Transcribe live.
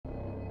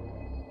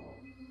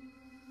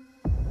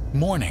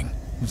Morning.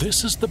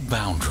 This is the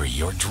boundary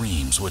your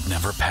dreams would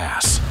never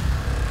pass.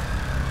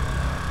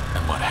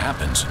 And what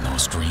happens in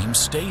those dreams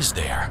stays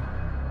there.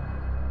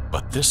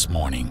 But this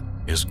morning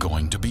is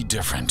going to be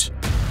different.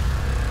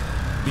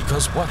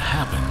 Because what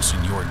happens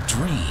in your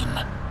dream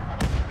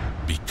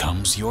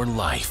becomes your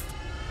life.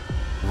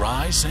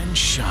 Rise and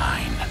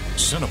shine.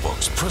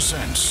 CINE-BOOKS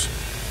presents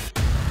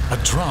a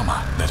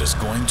drama that is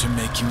going to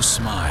make you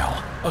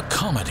smile, a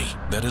comedy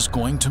that is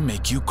going to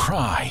make you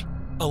cry,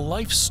 a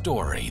life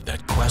story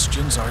that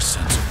questions our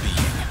sense of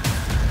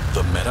being.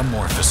 The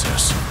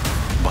Metamorphosis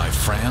by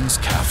Franz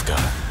Kafka.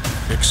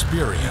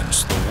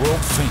 Experience the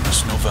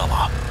world-famous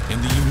novella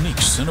in the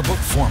unique CINE-BOOK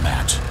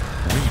format.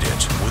 Read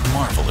it with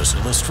marvelous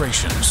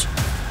illustrations.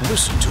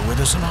 Listen to it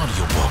as an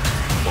audiobook,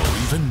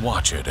 or even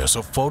watch it as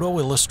a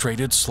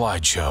photo-illustrated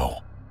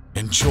slideshow.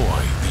 Enjoy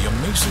the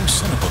amazing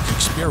CINE-BOOK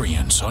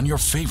experience on your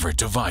favorite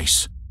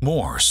device.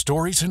 More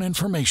stories and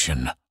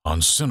information on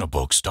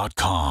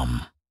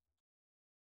CINEBOOKS.com.